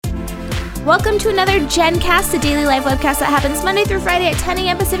Welcome to another GenCast, the daily live webcast that happens Monday through Friday at 10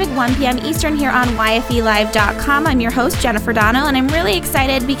 a.m. Pacific, 1 p.m. Eastern here on YFElive.com. I'm your host, Jennifer Dono, and I'm really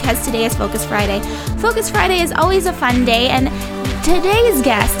excited because today is Focus Friday. Focus Friday is always a fun day, and today's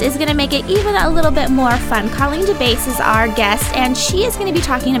guest is going to make it even a little bit more fun. Colleen Debaise is our guest, and she is going to be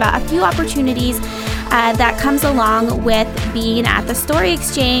talking about a few opportunities that comes along with being at the Story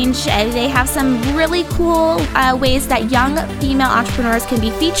Exchange. They have some really cool ways that young female entrepreneurs can be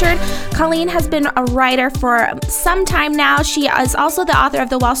featured. Colleen has been a writer for some time now. She is also the author of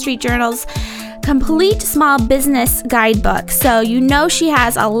the Wall Street Journal's Complete Small Business Guidebook. So you know she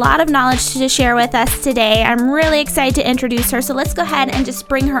has a lot of knowledge to share with us today. I'm really excited to introduce her. So let's go ahead and just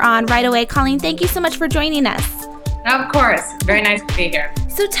bring her on right away. Colleen, thank you so much for joining us. Of course. Very nice to be here.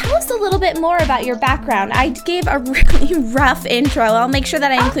 So tell us a little bit more about your background. I gave a really rough intro. I'll make sure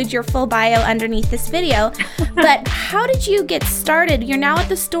that I include your full bio underneath this video. But how did you get started? You're now at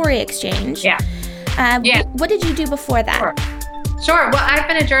the Story Exchange. Yeah. What did you do before that? Sure. Well, I've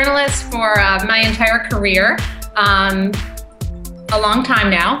been a journalist for my entire career. A long time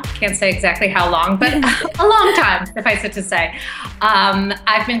now. Can't say exactly how long, but a long time, suffice it to say.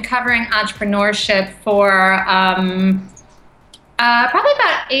 I've been covering entrepreneurship for probably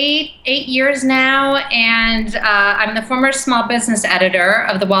about eight years now, and I'm the former small business editor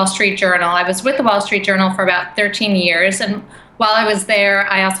of the Wall Street Journal. I was with the Wall Street Journal for about 13 years, and while I was there,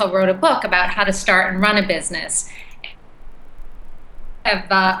 I also wrote a book about how to start and run a business. I've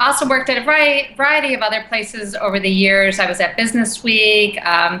also worked at a variety of other places over the years. I was at Business Week,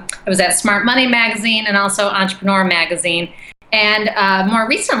 I was at Smart Money magazine, and also Entrepreneur magazine. And more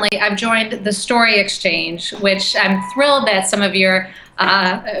recently, I've joined the Story Exchange, which I'm thrilled that some of your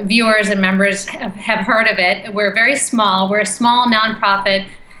viewers and members have heard of it. We're very small. We're a small nonprofit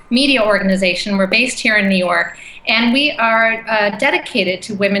media organization. We're based here in New York. And we are dedicated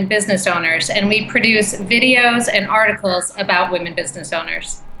to women business owners, and we produce videos and articles about women business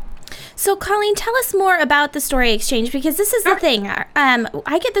owners. So, Colleen, tell us more about the Story Exchange, because this is the thing.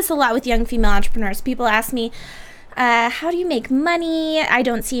 I get this a lot with young female entrepreneurs. People ask me, how do you make money? I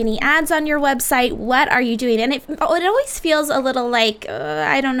don't see any ads on your website. What are you doing? And it always feels a little like,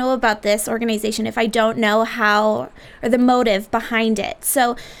 I don't know about this organization if I don't know how or the motive behind it.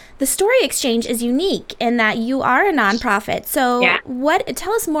 So the Story Exchange is unique in that you are a nonprofit. So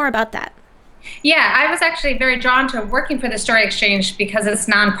tell us more about that. Yeah, I was actually very drawn to working for the Story Exchange because it's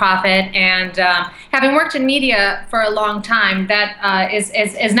nonprofit, and having worked in media for a long time, that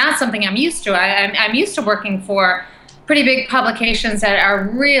is not something I'm used to. I'm used to working for pretty big publications that are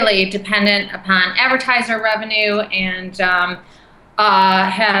really dependent upon advertiser revenue and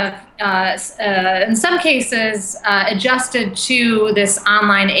have, in some cases, adjusted to this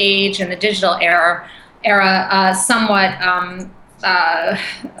online age and the digital era somewhat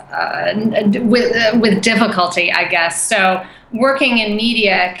with difficulty, I guess. So working in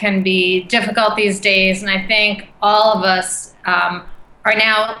media can be difficult these days, and I think all of us are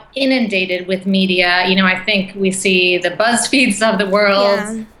now inundated with media. You know, I think we see the BuzzFeeds of the world.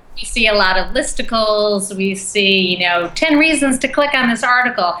 Yeah. We see a lot of listicles. We see, 10 reasons to click on this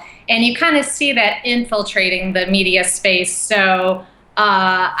article, and you kind of see that infiltrating the media space. So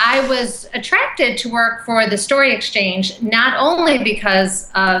I was attracted to work for the Story Exchange, not only because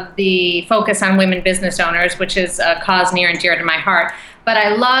of the focus on women business owners, which is a cause near and dear to my heart, but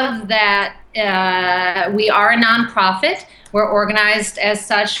I love that we are a nonprofit. We're organized as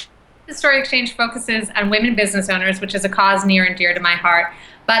such. The Story Exchange focuses on women business owners, which is a cause near and dear to my heart.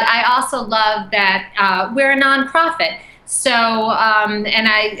 But I also love that we're a nonprofit. So, and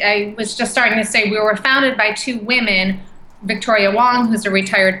I was just starting to say we were founded by two women, Victoria Wong, who's a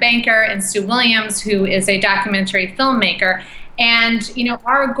retired banker, and Sue Williams, who is a documentary filmmaker. And,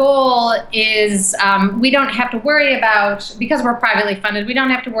 our goal is we don't have to worry about, because we're privately funded, we don't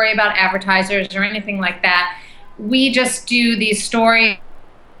have to worry about advertisers or anything like that. We just do these stories.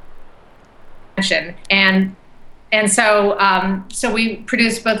 And so we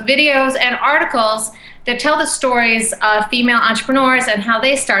produce both videos and articles that tell the stories of female entrepreneurs and how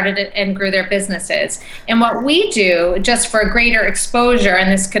they started it and grew their businesses. And what we do, just for greater exposure,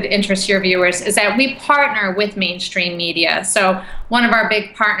 and this could interest your viewers, is that we partner with mainstream media. So one of our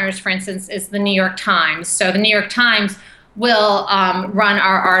big partners, for instance, is the New York Times. So the New York Times will run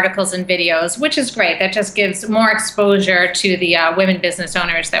our articles and videos, which is great. That just gives more exposure to the women business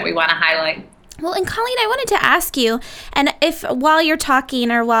owners that we want to highlight. Well, and Colleen, I wanted to ask you, and if while you're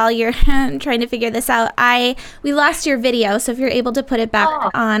talking or while you're trying to figure this out, we lost your video, so if you're able to put it back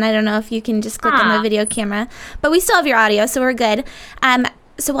on, I don't know if you can just click on the video camera, but we still have your audio, so we're good.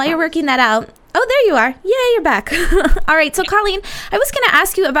 So while you're working that out, Oh, there you are. Yeah, you're back. All right. So, Colleen, I was going to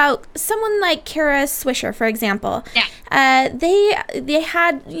ask you about someone like Kara Swisher, for example. Yeah. They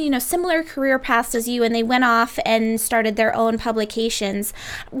had, similar career paths as you, and they went off and started their own publications.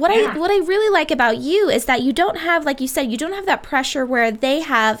 What I really like about you is that you don't have, like you said, you don't have that pressure where they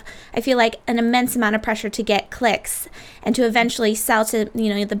have, I feel like, an immense amount of pressure to get clicks and to eventually sell to,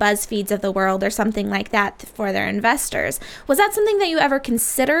 the BuzzFeeds of the world or something like that for their investors. Was that something that you ever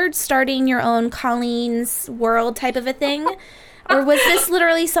considered, starting your own Colleen's World type of a thing? Or was this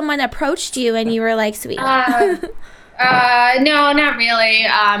literally someone approached you and you were like, sweet? No, not really.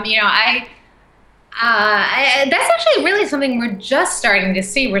 That's actually really something we're just starting to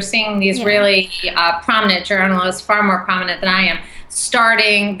see. We're seeing these really prominent journalists, far more prominent than I am,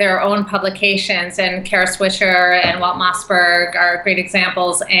 starting their own publications. And Kara Swisher and Walt Mossberg are great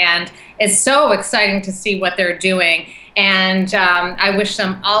examples. And it's so exciting to see what they're doing. And I wish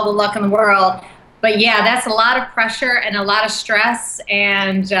them all the luck in the world. But yeah, that's a lot of pressure and a lot of stress.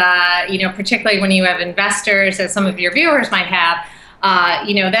 And, particularly when you have investors, as some of your viewers might have,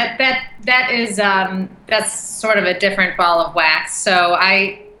 that's sort of a different ball of wax. So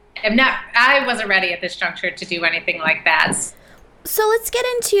I wasn't ready at this juncture to do anything like that. So let's get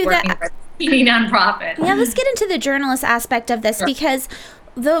into that. Nonprofit. Yeah, let's get into the journalist aspect of this, because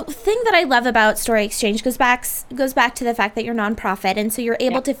the thing that I love about Story Exchange goes back to the fact that you're nonprofit, and so you're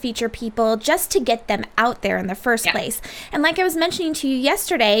able to feature people just to get them out there in the first place. And like I was mentioning to you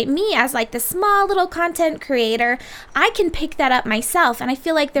yesterday, me as like the small little content creator, I can pick that up myself, and I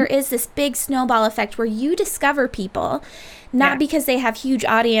feel like there is this big snowball effect where you discover people, not because they have huge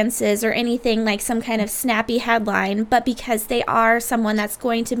audiences or anything like some kind of snappy headline, but because they are someone that's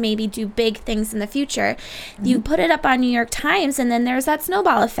going to maybe do big things in the future. You put it up on New York Times, and then there's that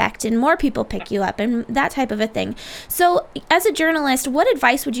snowball effect, and more people pick you up, and that type of a thing. So as a journalist, what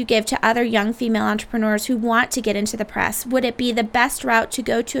advice would you give to other young female entrepreneurs who want to get into the press? Would it be the best route to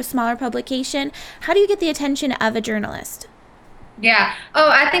go to a smaller publication? How do you get the attention of a journalist? Yeah. Oh,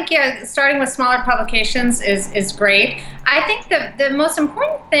 I think, starting with smaller publications is great. I think the most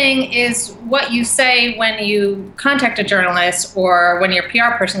important thing is what you say when you contact a journalist or when your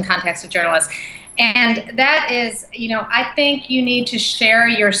PR person contacts a journalist. And that is, I think you need to share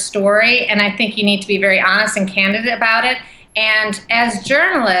your story, and I think you need to be very honest and candid about it. And as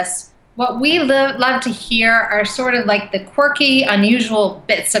journalists, what we love to hear are sort of like the quirky, unusual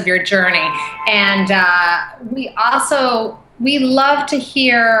bits of your journey. And we love to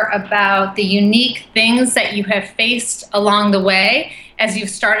hear about the unique things that you have faced along the way as you've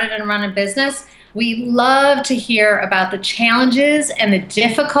started and run a business. We love to hear about the challenges and the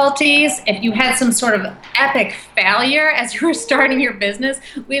difficulties. If you had some sort of epic failure as you were starting your business,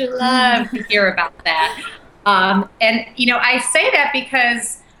 we love to hear about that. I say that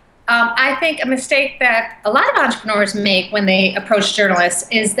because I think a mistake that a lot of entrepreneurs make when they approach journalists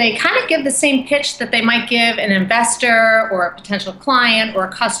is they kind of give the same pitch that they might give an investor or a potential client or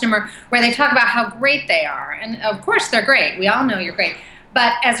a customer, where they talk about how great they are. And of course, they're great. We all know you're great.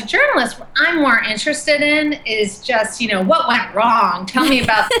 But as a journalist, what I'm more interested in is just, what went wrong? Tell me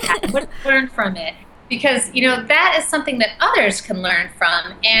about that. What did you learn from it? Because, that is something that others can learn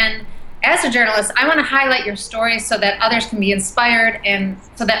from. And as a journalist, I want to highlight your story so that others can be inspired and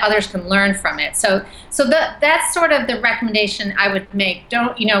so that others can learn from it. So that's sort of the recommendation I would make.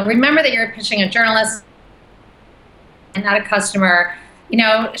 Don't, remember that you're pitching a journalist and not a customer.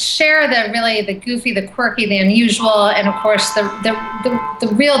 Share the goofy, the quirky, the unusual, and of course the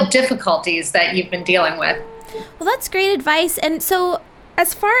real difficulties that you've been dealing with. Well, that's great advice. And so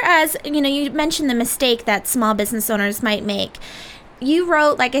as far as, you mentioned the mistake that small business owners might make. You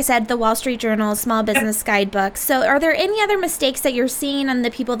wrote, like I said, the Wall Street Journal Small Business Guidebook. So are there any other mistakes that you're seeing on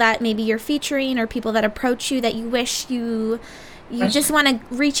the people that maybe you're featuring or people that approach you that you wish you just want to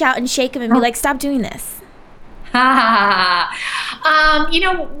reach out and shake them and be like, stop doing this? One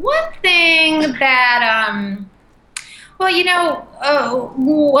thing that,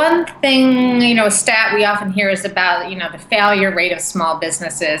 one thing, a stat we often hear is about, the failure rate of small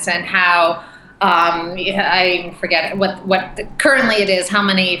businesses and how, I forget what currently it is, how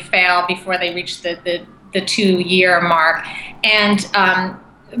many fail before they reach the 2-year mark. And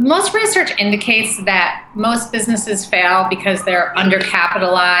most research indicates that most businesses fail because they're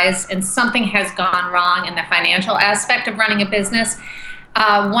undercapitalized and something has gone wrong in the financial aspect of running a business.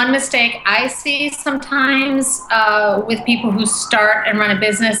 One mistake I see sometimes with people who start and run a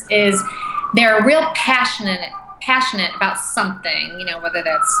business is they're real passionate about something, whether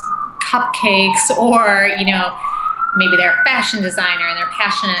that's cupcakes or, maybe they're a fashion designer and they're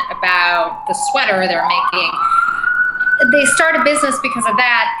passionate about the sweater they're making. they start a business because of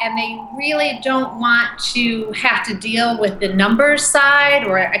that, and they really don't want to have to deal with the numbers side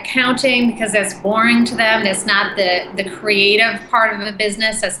or accounting because that's boring to them. That's not the creative part of the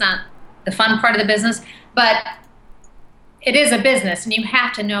business. That's not the fun part of the business. But it is a business, and you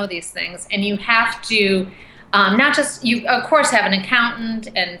have to know these things, and you have to not just, you of course have an accountant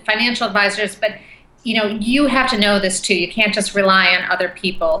and financial advisors, but you have to know this too. You can't just rely on other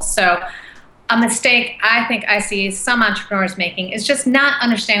people. So a mistake I think I see some entrepreneurs making is just not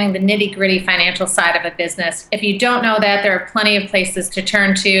understanding the nitty-gritty financial side of a business. If you don't know that, there are plenty of places to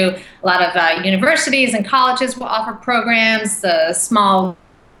turn to. A lot of universities and colleges will offer programs, small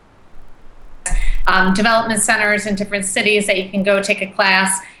development centers in different cities that you can go take a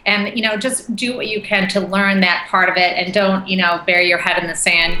class, and just do what you can to learn that part of it, and don't bury your head in the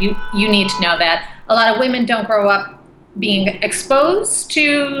sand. You need to know that. A lot of women don't grow up being exposed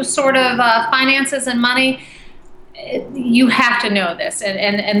to sort of finances and money. You have to know this,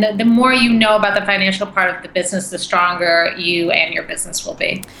 and the more you know about the financial part of the business, the stronger you and your business will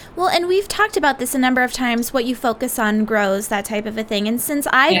be. Well, and we've talked about this a number of times, what you focus on grows, that type of a thing. And since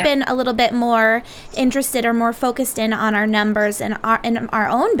I've been a little bit more interested or more focused in on our numbers and our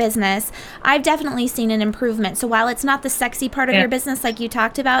own business, I've definitely seen an improvement. So while it's not the sexy part of your business like you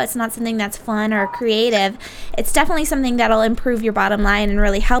talked about, it's not something that's fun or creative, it's definitely something that'll improve your bottom line and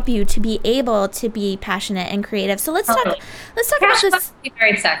really help you to be able to be passionate and creative. So let's talk about this.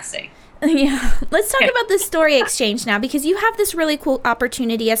 Very sexy. Yeah, let's talk about this story exchange now, because you have this really cool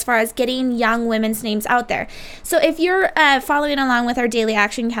opportunity as far as getting young women's names out there. So if you're following along with our daily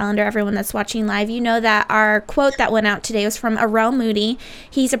action calendar, everyone that's watching live, you know that our quote that went out today was from Arel Moody.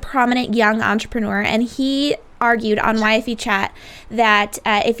 He's a prominent young entrepreneur, and he argued on YFE Chat that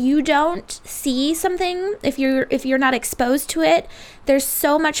if you don't see something, if you're not exposed to it, there's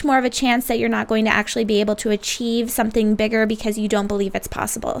so much more of a chance that you're not going to actually be able to achieve something bigger because you don't believe it's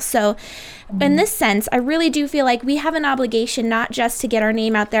possible. So in this sense, I really do feel like we have an obligation not just to get our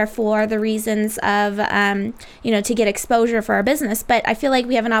name out there for the reasons of, to get exposure for our business, but I feel like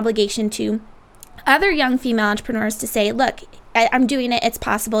we have an obligation to other young female entrepreneurs to say, look, I'm doing it. It's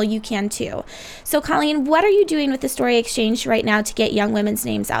possible. You can too. So Colleen, what are you doing with the Story Exchange right now to get young women's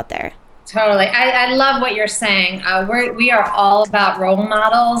names out there? Totally. I love what you're saying. We are all about role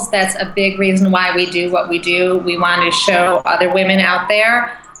models. That's a big reason why we do what we do. We want to show other women out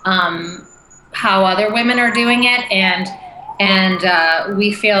there how other women are doing it. And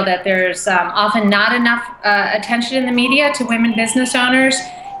we feel that there's often not enough attention in the media to women business owners.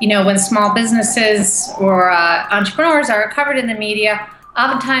 When small businesses or entrepreneurs are covered in the media,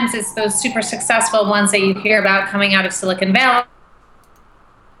 oftentimes it's those super successful ones that you hear about coming out of Silicon Valley.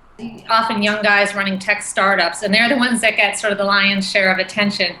 Often young guys running tech startups, and they're the ones that get sort of the lion's share of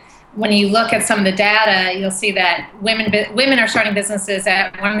attention. When you look at some of the data, you'll see that women are starting businesses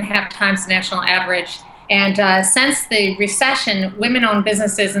at 1.5 times the national average. And since the recession, women-owned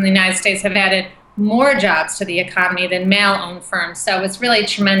businesses in the United States have added more jobs to the economy than male-owned firms. So it's really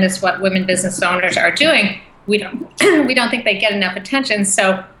tremendous what women business owners are doing. We don't think they get enough attention,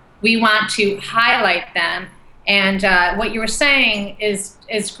 so we want to highlight them. And what you were saying is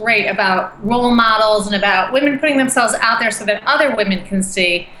great about role models and about women putting themselves out there so that other women can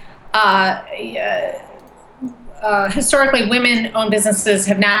see. Historically, women-owned businesses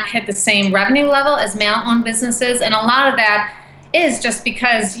have not hit the same revenue level as male-owned businesses, and a lot of that is just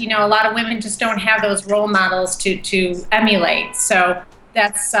because a lot of women just don't have those role models to emulate. So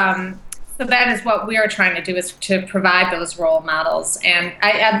that is what we are trying to do, is to provide those role models. And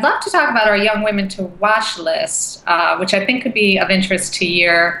I'd love to talk about our Young Women to Watch list, which I think could be of interest to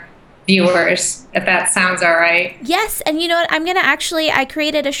your viewers, if that sounds all right. Yes, and you know what? I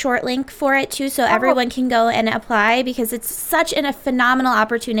created a short link for it too, so everyone can go and apply, because it's such a phenomenal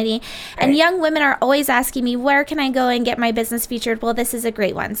opportunity. Right. And young women are always asking me, where can I go and get my business featured? Well, this is a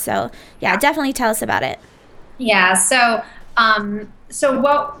great one. So yeah, definitely tell us about it. Yeah, so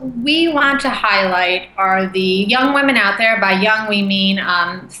what we want to highlight are the young women out there. By young, we mean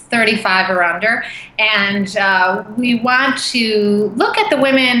 35 or under. And we want to look at the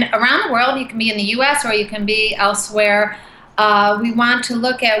women around the world. You can be in the U.S. or you can be elsewhere. We want to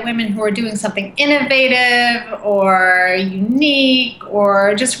look at women who are doing something innovative or unique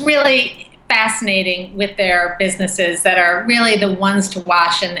or just really fascinating with their businesses that are really the ones to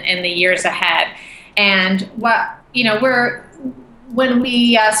watch in the years ahead. And we're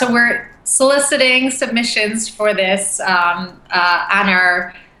soliciting submissions for this on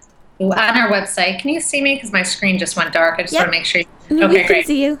our website. Can you see me? Because my screen just went dark. I just want to make sure. Okay, great. I can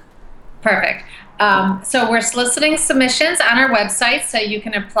see you. Perfect. So we're soliciting submissions on our website, so you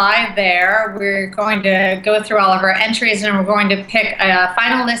can apply there. We're going to go through all of our entries, and we're going to pick a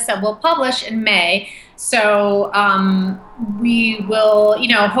final list that we'll publish in May. So we will,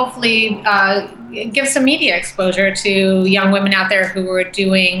 hopefully give some media exposure to young women out there who are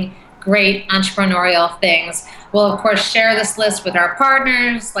doing great entrepreneurial things. We'll, of course, share this list with our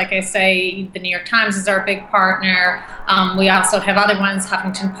partners. Like I say, the New York Times is our big partner. We also have other ones,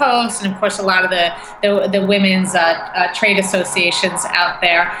 Huffington Post, and, of course, a lot of the women's trade associations out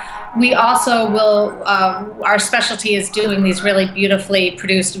there. We also will, our specialty is doing these really beautifully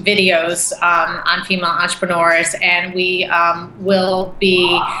produced videos on female entrepreneurs, and we will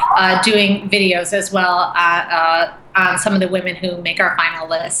be doing videos as well on some of the women who make our final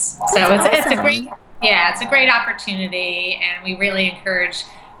list. So it's a great opportunity, and we really encourage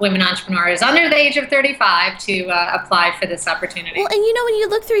women entrepreneurs under the age of 35 to apply for this opportunity. Well, and when you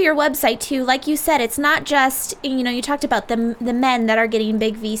look through your website too, like you said, it's not just, you talked about the men that are getting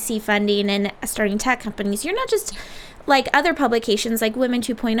big VC funding and starting tech companies. You're not just like other publications like Women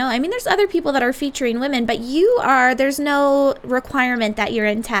 2.0. I mean, there's other people that are featuring women, but there's no requirement that you're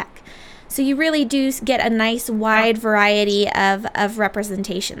in tech. So you really do get a nice wide variety of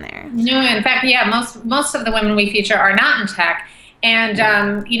representation there. No, in fact, most of the women we feature are not in tech.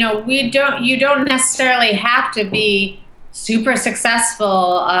 And, you don't necessarily have to be super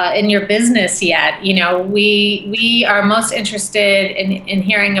successful in your business yet. We are most interested in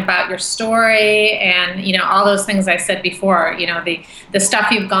hearing about your story and, all those things I said before, the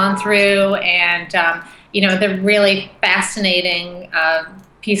stuff you've gone through and, the really fascinating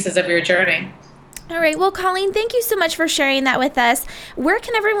pieces of your journey. All right. Well, Colleen, thank you so much for sharing that with us. Where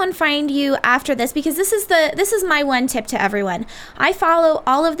can everyone find you after this? Because this is my one tip to everyone. I follow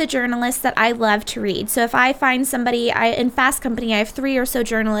all of the journalists that I love to read. So if I find somebody, in Fast Company, I have 3 or so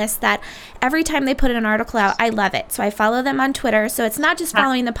journalists that every time they put an article out, I love it. So I follow them on Twitter. So it's not just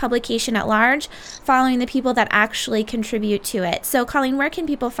following the publication at large, following the people that actually contribute to it. So Colleen, where can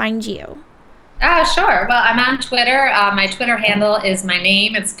people find you? Sure. Well, I'm on Twitter. My Twitter handle is my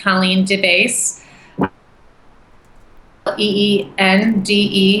name. It's Colleen Debaise.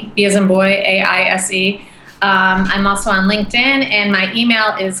 EENDE, B as in boy, AISE. I'm also on LinkedIn, and my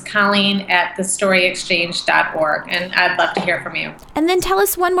email is colleen@thestoryexchange.org, and I'd love to hear from you. And then tell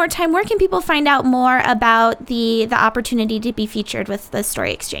us one more time, where can people find out more about the opportunity to be featured with the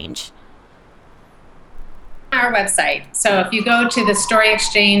Story Exchange? Our website. So if you go to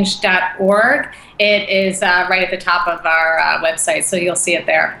thestoryexchange.org, it is right at the top of our website, so you'll see it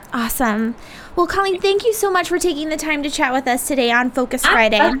there. Awesome. Well, Colleen, thank you so much for taking the time to chat with us today on Focus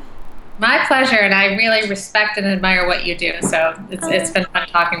Friday. My pleasure, and I really respect and admire what you do, so it's been fun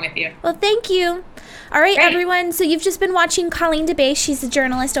talking with you. Well, thank you. All right, Great. everyone. So you've just been watching Colleen Debaise. She's a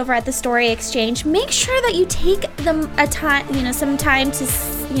journalist over at the Story Exchange. Make sure that you take some time to,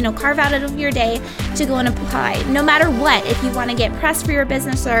 carve out of your day to go and apply. No matter what, if you want to get press for your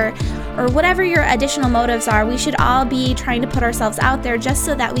business or whatever your additional motives are, we should all be trying to put ourselves out there just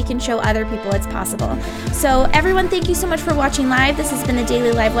so that we can show other people it's possible. So everyone, thank you so much for watching live. This has been the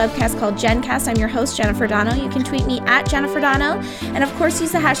daily live webcast called GenCast. I'm your host, Jennifer Dono. You can tweet me at Jennifer Dono. And of course,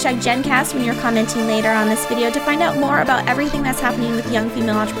 use the hashtag GenCast when you're commenting later on this video to find out more about everything that's happening with young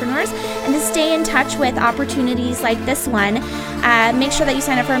female entrepreneurs and to stay in touch with opportunities like this one. Make sure that you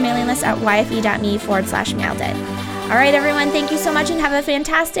sign up for our mailing list at yfe.me/mailed it. All right, everyone, thank you so much and have a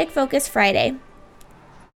fantastic Focus Friday.